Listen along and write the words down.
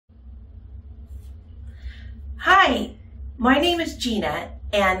Hi, my name is Gina,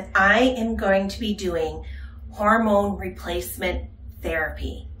 and I am going to be doing hormone replacement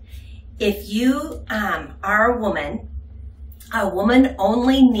therapy. If you are a woman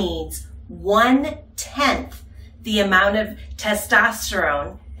only needs 1/10 the amount of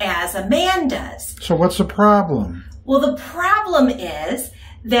testosterone as a man does. So what's the problem? Well, the problem is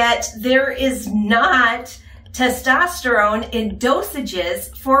that there is not testosterone in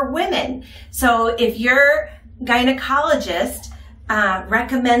dosages for women. So if your gynecologist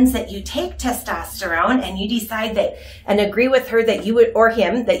recommends that you take testosterone and you decide that and agree with her that you would, or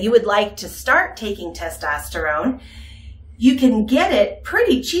him, that you would like to start taking testosterone, you can get it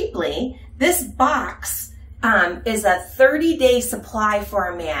pretty cheaply. This box is a 30-day supply for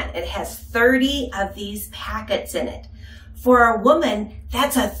a man. It has 30 of these packets in it. For a woman,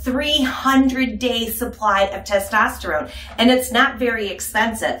 that's a 300-day supply of testosterone, and it's not very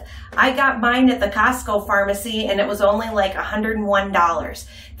expensive. I got mine at the Costco pharmacy, and it was only like $101.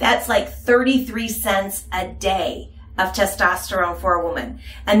 That's like 33 cents a day of testosterone for a woman,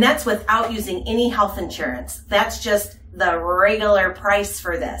 and that's without using any health insurance. That's just the regular price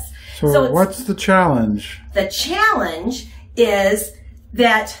for this. So what's the challenge? The challenge is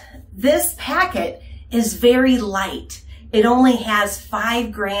that this packet is very light. It only has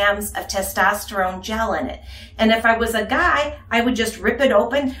 5 grams of testosterone gel in it. And if I was a guy, I would just rip it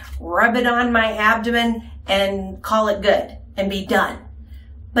open, rub it on my abdomen, and call it good and be done.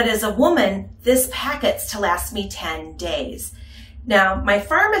 But as a woman, this packet's to last me 10 days. Now, my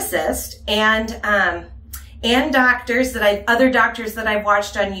pharmacist and doctors other doctors that I've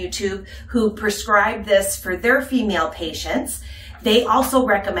watched on YouTube who prescribe this for their female patients, they also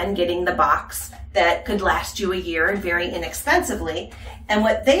recommend getting the box that could last you a year and very inexpensively. And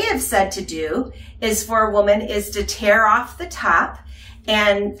what they have said to do is for a woman is to tear off the top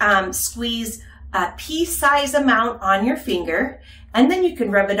and squeeze a pea-size amount on your finger, and then you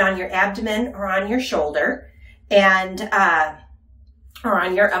can rub it on your abdomen or on your shoulder and or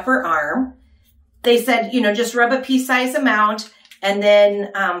on your upper arm. They said, just rub a pea-size amount and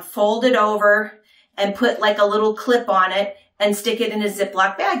then fold it over and put like a little clip on it and stick it in a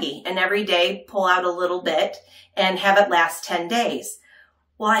Ziploc baggie. And every day pull out a little bit and have it last 10 days.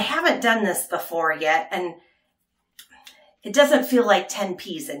 Well, I haven't done this before yet, and it doesn't feel like 10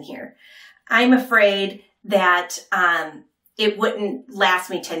 peas in here. I'm afraid that it wouldn't last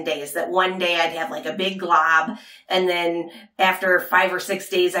me 10 days, that one day I'd have like a big glob, and then after 5 or 6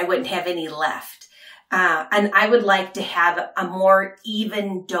 days, I wouldn't have any left. And I would like to have a more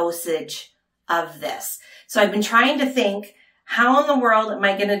even dosage of this. So I've been trying to think, how in the world am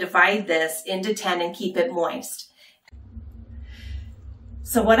I going to divide this into 10 and keep it moist?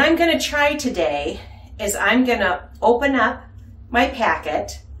 So what I'm going to try today is I'm going to open up my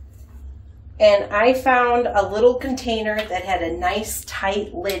packet, and I found a little container that had a nice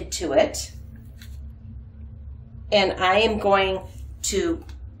tight lid to it. And I am going to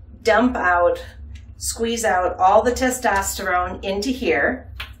squeeze out all the testosterone into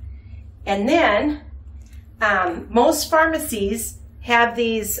here. And then most pharmacies have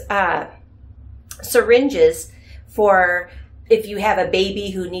these syringes for if you have a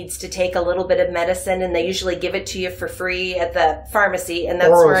baby who needs to take a little bit of medicine, and they usually give it to you for free at the pharmacy, and that's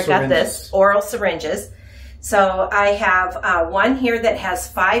where I got this, oral syringes. So I have one here that has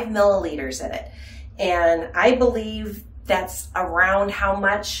 5 milliliters in it, and I believe that's around how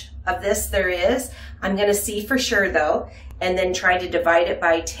much of this there is. I'm going to see for sure though, and then try to divide it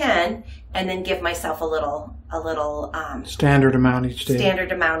by 10, and then give myself a little standard amount each day.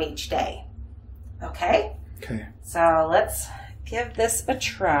 Standard amount each day. Okay? Okay. So let's give this a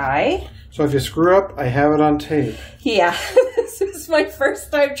try. So if you screw up, I have it on tape. Yeah, this is my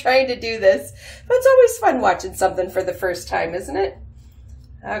first time trying to do this. But it's always fun watching something for the first time, isn't it?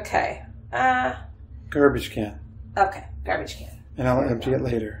 Okay. Garbage can. Okay, garbage can. And I'll empty it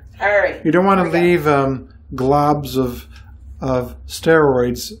later. All right. You don't want to leave globs of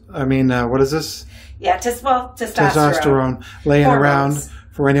steroids. I mean, what is this? Yeah, testosterone. Testosterone laying Hormones. around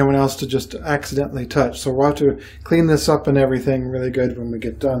for anyone else to just accidentally touch. So we'll have to clean this up and everything really good when we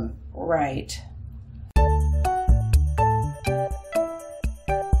get done. Right.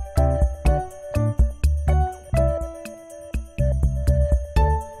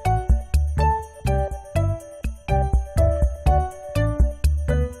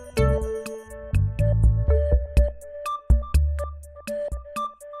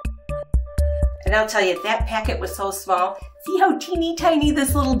 And I'll tell you, that packet was so small. See how teeny tiny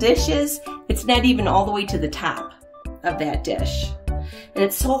this little dish is? It's not even all the way to the top of that dish. And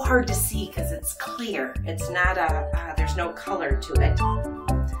it's so hard to see because it's clear. It's not there's no color to it.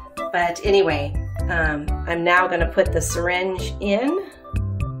 But anyway, I'm now going to put the syringe in,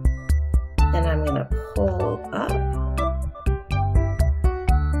 and I'm going to pull up.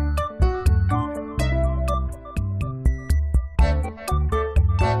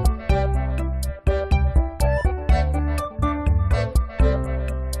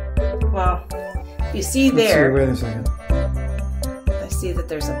 Well, you see there. Wait a second. I see that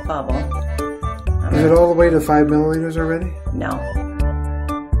there's a bubble. Is it all the way to 5 milliliters already? No.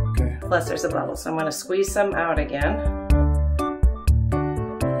 Okay. Plus there's a bubble, so I'm going to squeeze some out again.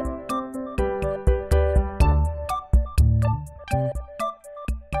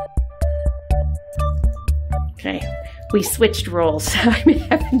 Okay, we switched roles. So I'm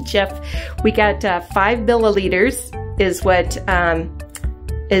having Jeff. We got 5 milliliters is what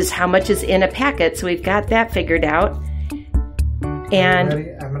is how much is in a packet. So we've got that figured out. And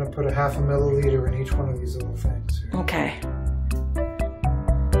ready? I'm going to put a half a milliliter in each one of these little things here. Okay.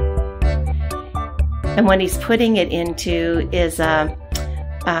 And what he's putting it into is a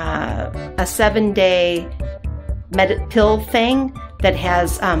 7-day pill thing that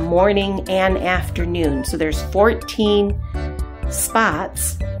has morning and afternoon. So there's 14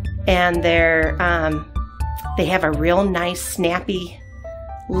 spots, and they have a real nice snappy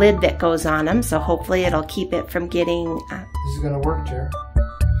lid that goes on them. So hopefully it'll keep it from getting. This is going to work, Jer.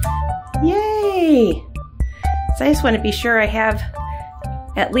 Yay! So I just want to be sure I have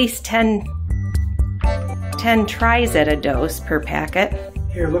at least 10 tries at a dose per packet.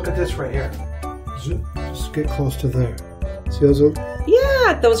 Here, look at this right here. Just get close to there. See those?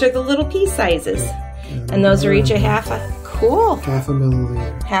 Yeah, those are the little pea sizes. Yeah, and those are each a half a, cool. Half a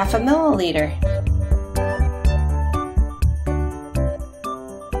milliliter. Half a milliliter.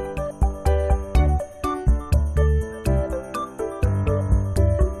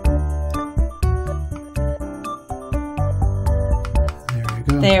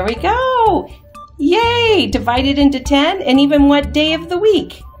 There we go. Yay! Divided into 10, and even what day of the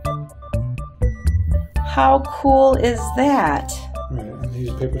week. How cool is that? Right, and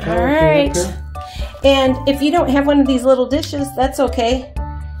use paper towel. All right. And if you don't have one of these little dishes, that's okay.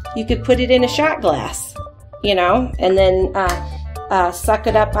 You could put it in a shot glass, you know, and then suck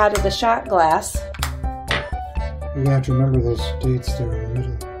it up out of the shot glass. You're going to have to remember those dates there in the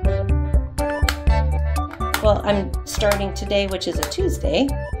middle. Well, I'm starting today, which is a Tuesday.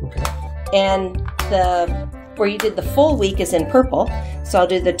 Okay. And where you did the full week is in purple. So I'll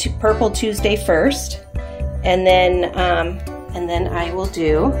do the purple Tuesday first. And then I will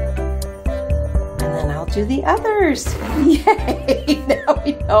do, and then I'll do the others. Yay! Now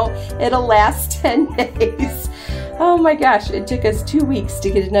we know it'll last 10 days. Oh my gosh, it took us 2 weeks to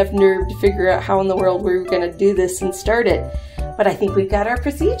get enough nerve to figure out how in the world we were going to do this and start it. But I think we've got our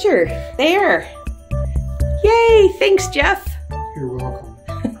procedure. There. Yay! Thanks, Jeff. You're welcome.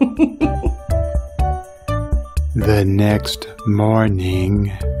 The next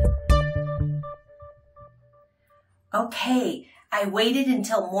morning. Okay, I waited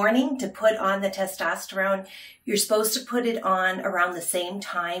until morning to put on the testosterone. You're supposed to put it on around the same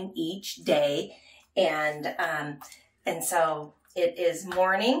time each day. And so it is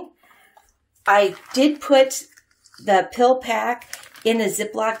morning. I did put the pill pack in a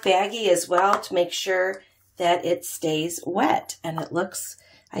Ziploc baggie as well to make sure that it stays wet. And it looks,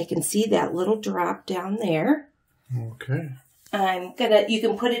 I can see that little drop down there. Okay. You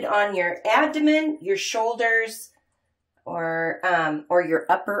can put it on your abdomen, your shoulders, or your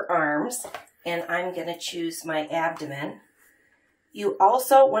upper arms. And I'm going to choose my abdomen. You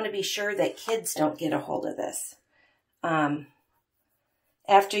also want to be sure that kids don't get a hold of this. After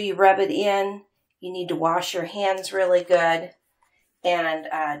you rub it in, you need to wash your hands really good.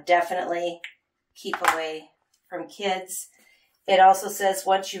 And definitely keep away from kids. It also says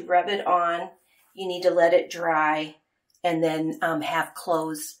once you rub it on, you need to let it dry and then have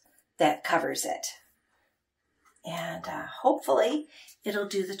clothes that covers it. And hopefully it'll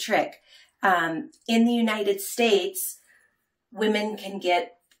do the trick. In the United States, women can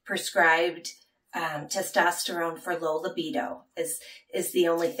get prescribed testosterone for low libido is the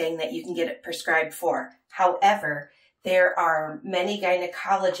only thing that you can get it prescribed for. However, there are many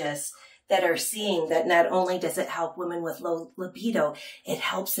gynecologists that are seeing that not only does it help women with low libido, it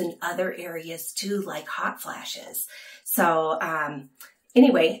helps in other areas too, like hot flashes. So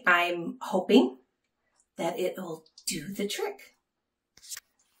anyway, I'm hoping that it'll do the trick.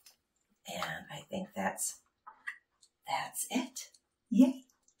 And I think that's it. Yay.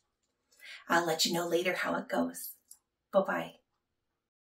 I'll let you know later how it goes. Bye-bye.